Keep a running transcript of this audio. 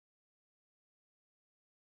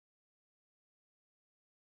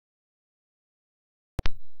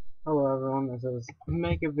It says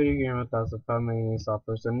make a video game with us with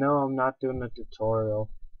MegaKneeSlappers. And no, I'm not doing a tutorial.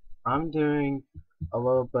 I'm doing a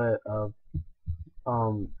little bit of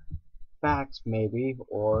facts maybe,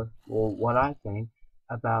 or well, what I think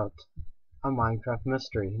about a Minecraft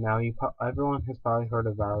mystery. Now, everyone has probably heard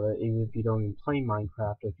about it, even if you don't even play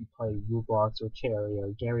Minecraft. If you play Roblox or Cherry or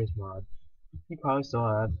Gary's Mod, you probably still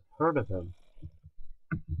have heard of him.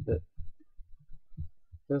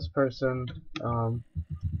 This person,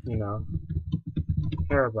 you know,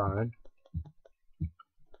 Herobrine,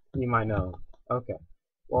 you might know. Okay,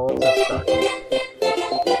 well, let's start.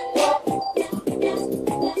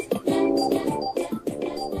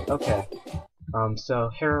 Okay, so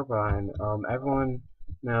Herobrine, everyone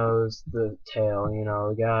knows the tale, you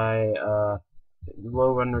know, guy,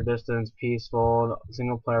 low render distance, peaceful,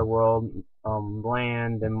 single player world,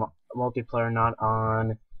 land, and multiplayer not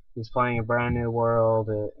on. He's playing a brand new world,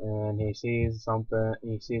 and he sees something,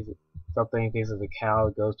 he thinks it's a cow,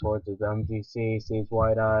 goes towards his NPC, sees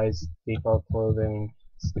white eyes, default clothing,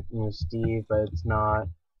 you know, Steve, but it's not,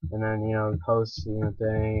 and then, you know, posts, you know,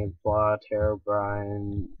 thing, blah,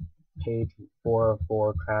 Herobrine, page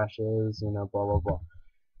 404 crashes, you know, blah, blah, blah.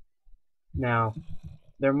 Now,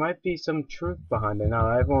 there might be some truth behind it. Now,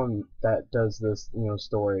 everyone that does this, you know,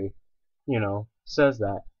 story, you know, says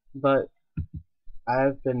that, but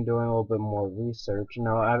I've been doing a little bit more research.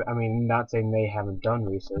 No, I mean, not saying they haven't done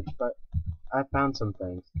research, but I found some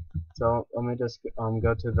things. So let me just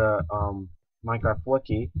go to the Minecraft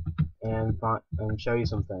wiki and show you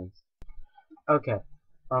some things. Okay.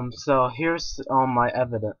 So here's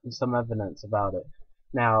some evidence about it.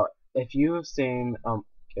 Now, if you have seen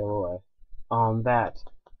get away, that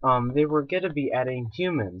they were gonna be adding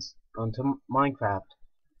humans onto Minecraft,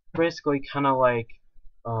 basically kind of like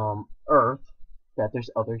Earth, that there's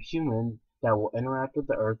other humans that will interact with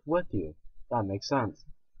the Earth with you. That makes sense.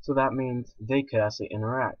 So that means they could actually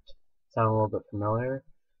interact. Sound a little bit familiar?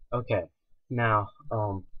 Okay. Now,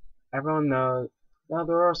 everyone knows. Now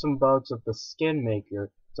there are some bugs with the skin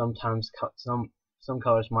maker. Sometimes some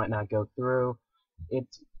colors might not go through.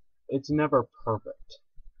 It's never perfect.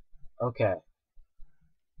 Okay.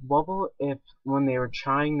 What if when they were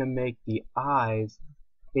trying to make the eyes,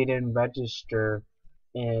 they didn't register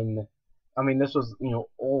in? I mean, this was, you know,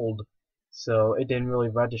 old, so it didn't really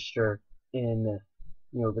register in,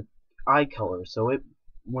 you know, the eye color. So it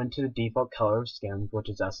went to the default color of skins, which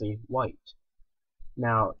is actually white.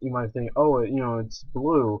 Now, you might think, oh, you know, it's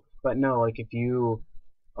blue, but no, like if you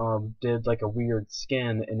did like a weird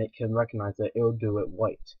skin and it can recognize it, it will do it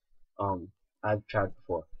white. I've tried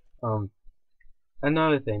before.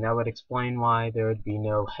 Another thing that would explain why there would be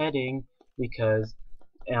no heading, because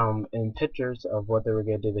in pictures of what they were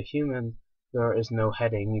going to do to humans, there is no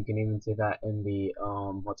heading. You can even see that in the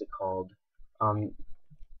what's it called,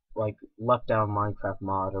 like Left Down Minecraft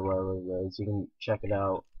mod or whatever it is. You can check it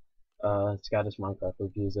out. Scottish Minecraft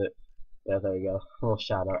reviews it. Yeah, there you go. A little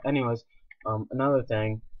shout out. Anyways, another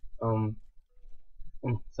thing.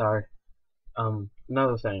 Sorry.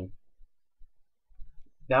 Another thing.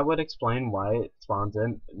 That would explain why it spawns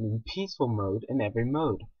in peaceful mode in every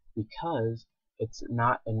mode, because it's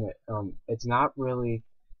not really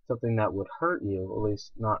something that would hurt you, at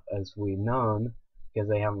least not as we known, because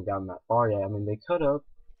they haven't gotten that far yet. I mean, they could have,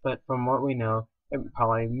 but from what we know,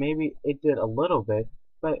 maybe it did a little bit,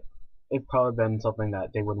 but it probably been something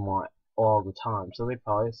that they wouldn't want all the time, so they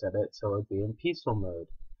probably set it so it would be in peaceful mode.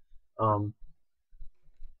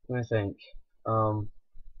 Let me think.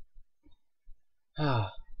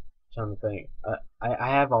 Trying to think. I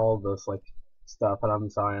have all this like stuff, and I'm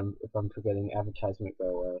sorry if I'm forgetting. Advertisement, go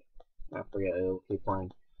away. I forget, it'll keep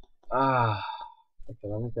playing. Okay,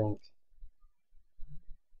 let me think.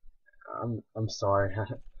 I'm sorry.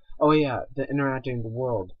 Oh yeah, the interacting with the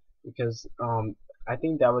world, because I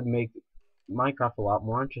think that would make Minecraft a lot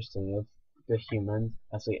more interesting if the humans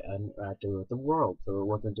actually interacted with the world, so it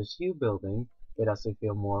wasn't just you building. It actually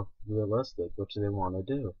feel more realistic, which they want to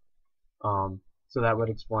do. So that would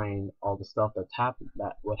explain all the stuff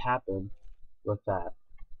that would happen with that.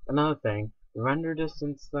 Another thing, the render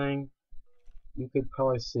distance thing, you could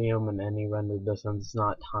probably see them in any render distance. It's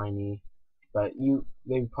not tiny, but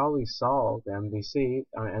they probably saw the NPC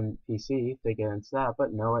if they get into that,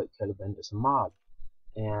 but no, it could have been just a mob.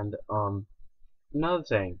 And another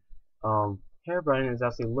thing, Herobrine is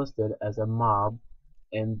actually listed as a mob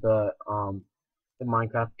in the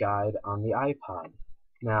Minecraft guide on the iPod.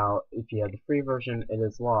 Now, if you have the free version, it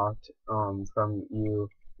is locked from you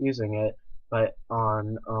using it, but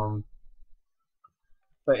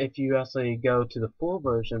but if you actually go to the full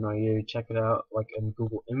version or you check it out like in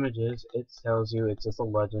Google Images, it tells you it's just a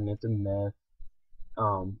legend, it's a myth.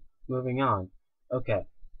 moving on. Okay.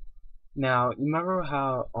 Now, you remember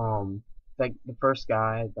how, like, the first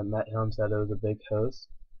guy that met him said it was a big host?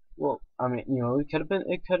 Well, I mean, it could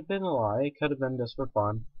have been a lie, it could have been just for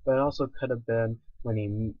fun, but it also could have been when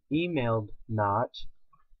he emailed Notch,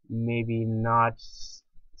 maybe Notch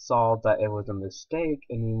saw that it was a mistake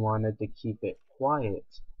and he wanted to keep it quiet.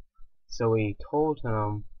 So he told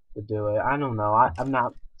him to do it. I don't know, I'm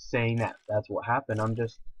not saying that that's what happened, I'm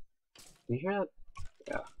just, do you hear that?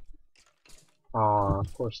 Yeah. Aw,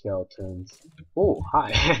 poor skeletons. Oh,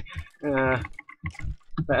 hi. uh,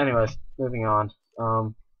 but anyways, moving on.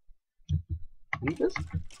 You just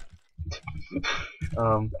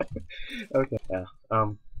okay, yeah.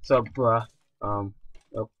 So bruh, oh,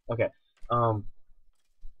 okay. Um,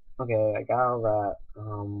 okay, I got all that.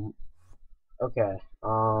 Okay.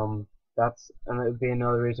 And it would be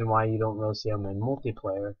another reason why you don't really see him in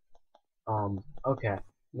multiplayer. Okay.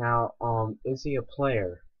 Now, is he a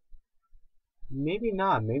player? Maybe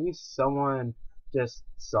not. Maybe someone just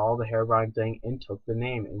saw the Herobrine thing and took the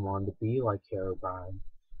name and wanted to be like Herobrine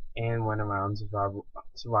and went around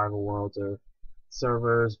survival worlds or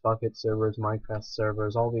servers, bucket servers, Minecraft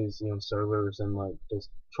servers, all these servers and like just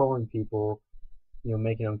trolling people,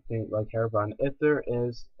 making them think like Herobrine. If there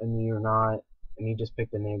is and you're not and you just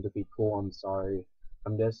picked the name to be cool, I'm sorry.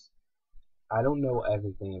 I don't know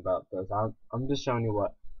everything about this. I'm just showing you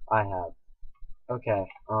what I have. Okay,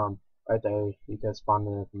 right there, you can spawn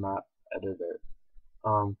in the map editor.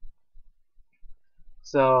 Um,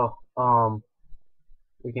 so,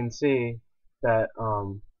 we can see that,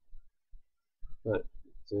 let's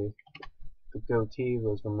see, the goatee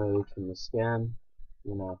was removed from the skin,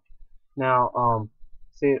 Now,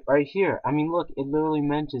 see, right here, I mean, look, it literally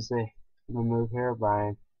mentions the remove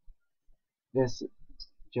Herobrine. This,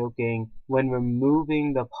 joking, when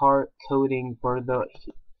removing the part coding for the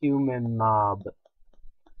human mob.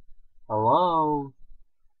 Hello?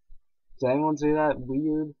 Does anyone see that?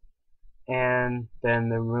 Weird. And then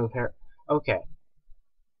the remove hair. Okay.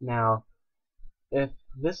 Now, if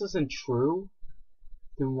this isn't true,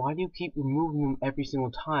 then why do you keep removing them every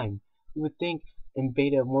single time? You would think in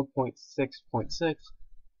beta 1.6.6 it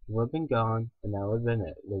would have been gone, and that would have been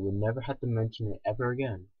it. They would never have to mention it ever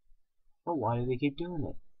again. But why do they keep doing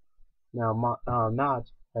it? Now, Notch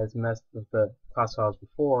has messed with the class files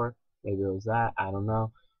before. Maybe it was that. I don't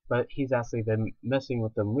know. But he's actually been messing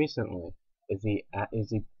with them recently. Is he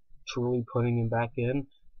truly putting them back in?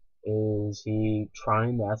 Is he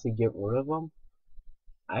trying to actually get rid of them?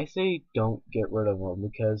 I say don't get rid of them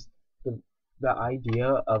because the idea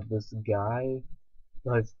of this guy,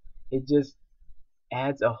 like, it just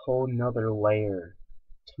adds a whole nother layer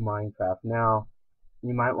to Minecraft. Now,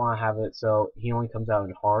 you might want to have it so he only comes out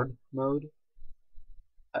in hard mode.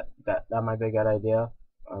 That might be a good idea.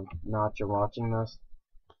 Not you're watching this.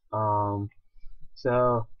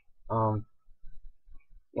 So,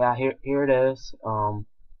 yeah, here it is.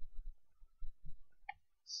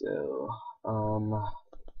 So,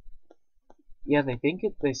 yeah,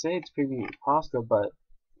 they say it's preview possible, but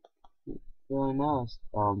really knows.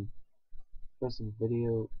 There's some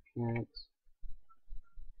video appearance.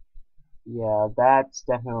 Yeah, that's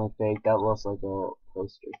definitely fake. That looks like a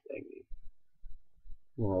poster thingy.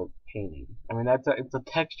 Painting. I mean, it's a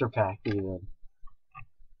texture pack even.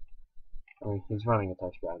 I mean, he's running a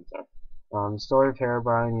texture pack, I'm sorry. Story of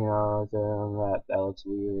Herobrine, that looks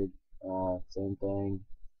weird. Same thing.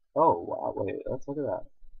 Oh, wow, wait, let's look at that.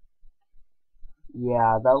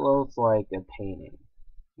 Yeah, that looks like a painting.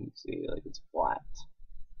 You can see, like, it's flat.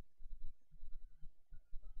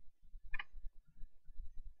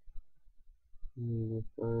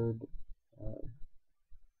 Referred,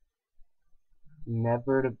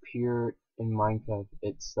 never appeared in Minecraft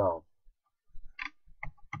itself.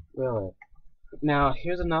 Really? Now,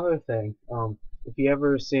 here's another thing. If you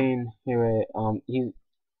ever seen and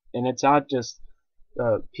it's not just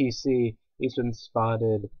PC. He's been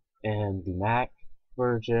spotted in the Mac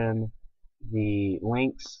version, the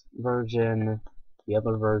Lynx version, the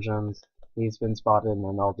other versions. He's been spotted in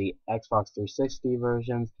all the Xbox 360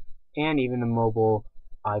 versions, and even the mobile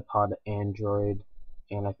iPod, Android,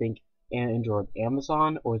 and I think Android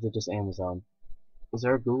Amazon, or is it just Amazon? Is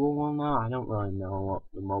there a Google one now? I don't really know what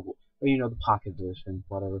the mobile, or the Pocket Edition,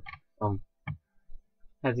 whatever.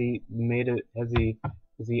 Has he made it? Is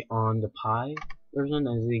he on the Pi version?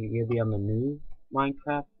 Is he gonna be on the new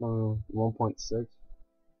Minecraft 1.6?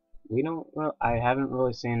 We don't. I haven't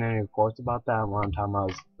really seen any reports about that. What I'm talking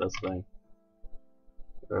about is this thing.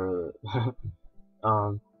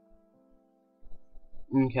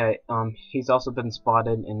 Okay. He's also been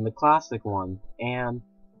spotted in the classic one, and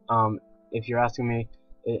if you're asking me,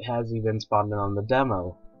 it has even spotted on the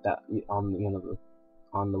demo. that on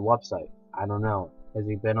on the website? I don't know. Has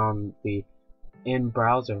he been on the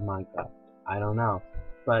in-browser Minecraft? I don't know.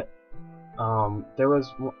 But there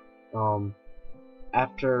was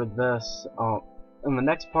after this in the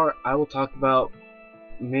next part I will talk about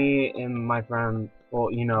me and my friend, well,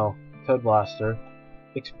 Code Blaster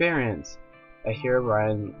experience, a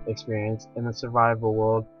Herobrine experience in the survival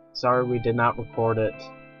world. Sorry we did not record it,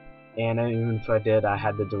 and even if I did, I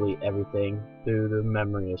had to delete everything due to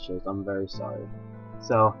memory issues. I'm very sorry.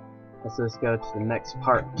 So let's just go to the next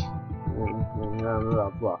part.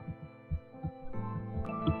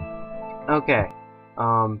 Okay.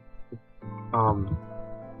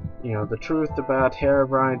 The truth about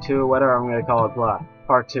Herobrine 2, whatever I'm gonna call it, blah.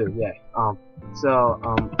 Part 2, yay.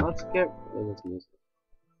 Let's get rid of this music.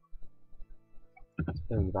 It's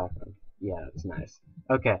been in the background. Yeah, it's nice.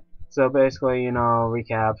 Okay, so basically,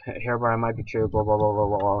 recap, Herobrine might be true, blah blah blah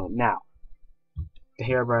blah blah. Now, the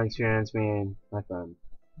Herobrine experience me and my friend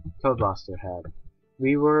Code Blaster had.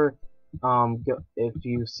 We were, if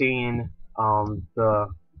you've seen,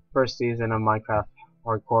 the first season of Minecraft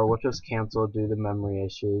Hardcore, which was cancelled due to memory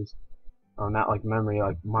issues. Not like memory,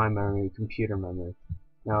 like my memory, computer memory.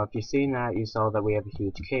 Now, if you've seen that, you saw that we have a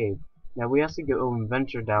huge cave. Now, we have to go and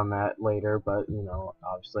venture down that later, but,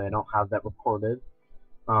 obviously I don't have that recorded.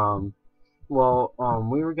 We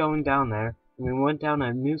were going down there, and we went down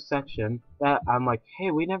a new section that I'm like,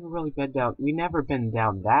 hey, we never been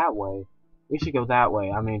down that way. We should go that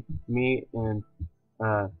way. I mean, me and,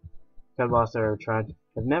 Codeboss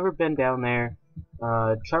have never been down there.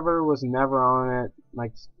 Trevor was never on it,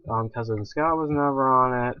 like, Cousin Scott was never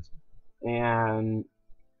on it, and,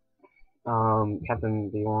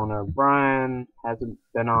 Captain Brian hasn't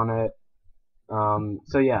been on it.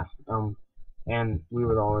 So yeah, and we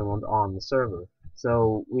were the only ones on the server.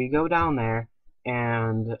 So we go down there,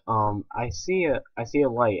 and I see a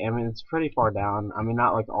light. I mean, it's pretty far down. I mean,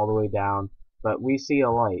 not like all the way down, but we see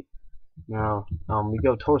a light. Now, we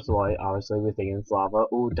go towards the light. Obviously, we think it's lava.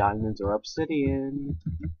 Ooh, diamonds or obsidian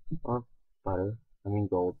or butter. I mean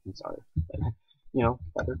gold. I'm sorry,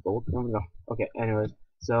 butter, gold. No. Okay. Anyways,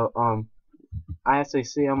 so I actually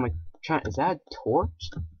see. I'm like, is that a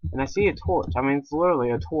torch? And I see a torch. I mean, it's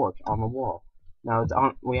literally a torch on the wall. Now it's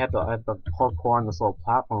on. We have the parkour on this little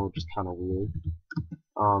platform, which is kind of weird.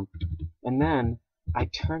 And then I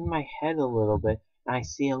turn my head a little bit, and I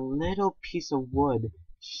see a little piece of wood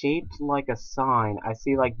shaped like a sign. I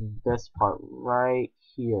see like this part right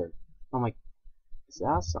here. I'm like, is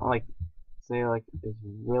that something like, say like it's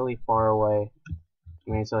really far away?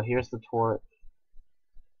 I mean, so here's the torch.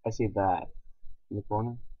 I see that in the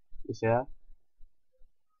corner. You see that?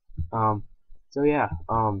 So yeah,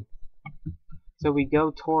 so we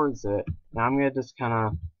go towards it. Now I'm gonna just kind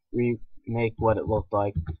of remake what it looked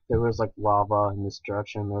like. There was like lava in this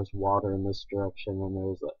direction, there was water in this direction, and there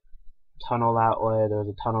was a tunnel that way, there was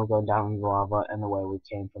a tunnel going down the lava, and the way we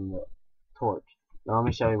came from the torch. Now let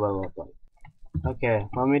me show you what it looked like. Okay,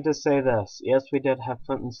 let me just say this. Yes, we did have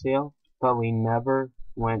flint and steel, but we never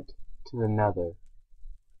went to the nether.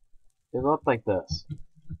 It looked like this.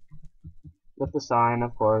 With the sign,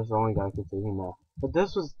 of course, the only guy could see him now. But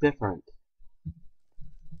this was different.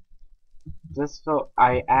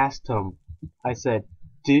 I asked him, I said,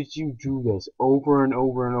 did you do this over and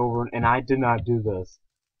over and over, and I did not do this.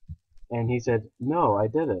 And he said, no, I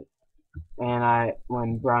did it. And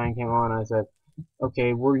when Brian came on, I said,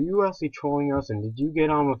 okay, were you actually trolling us, and did you get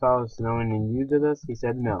on without us knowing and you did this? He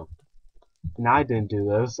said, no. And I didn't do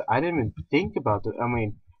this. I didn't even think about it. I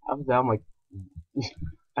mean, after that, I'm like,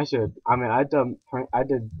 I should. I mean, I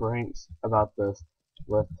did pranks about this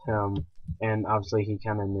with him, and obviously he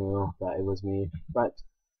kind of knew that it was me. But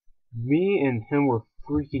me and him were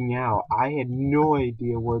freaking out. I had no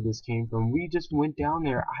idea where this came from. We just went down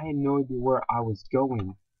there. I had no idea where I was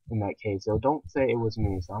going in that case. So don't say it was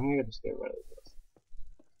me. So I'm gonna just get rid of this.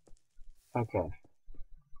 Okay.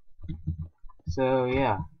 So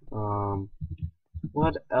yeah.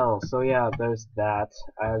 What else? So yeah, there's that.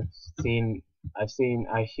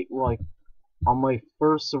 Like on my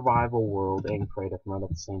first survival world in creative mode at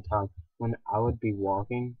the same time, when I would be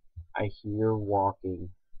walking, I hear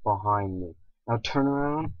walking behind me. Now turn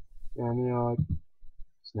around, and like,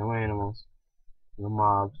 there's no animals, no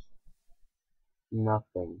mobs,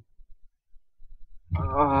 nothing.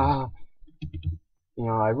 I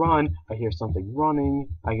run, I hear something running,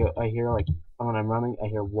 I hear like, when I'm running, I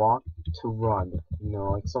hear walk to run,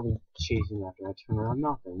 like something chasing after me. I turn around,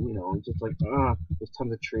 nothing, just like, there's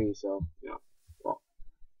tons of trees, so, well.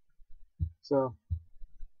 So,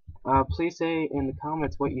 please say in the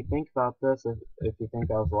comments what you think about this. If you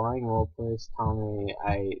think I was lying, well, please tell me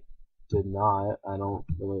I did not. I don't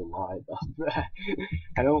really lie about that.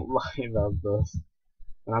 I don't lie about this.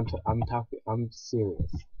 And I'm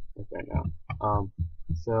serious like right now.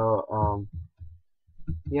 So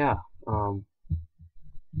yeah.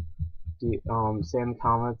 Say in the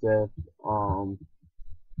comments if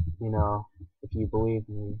you know if you believe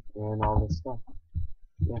me and all this stuff.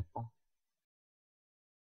 Yeah. Bye.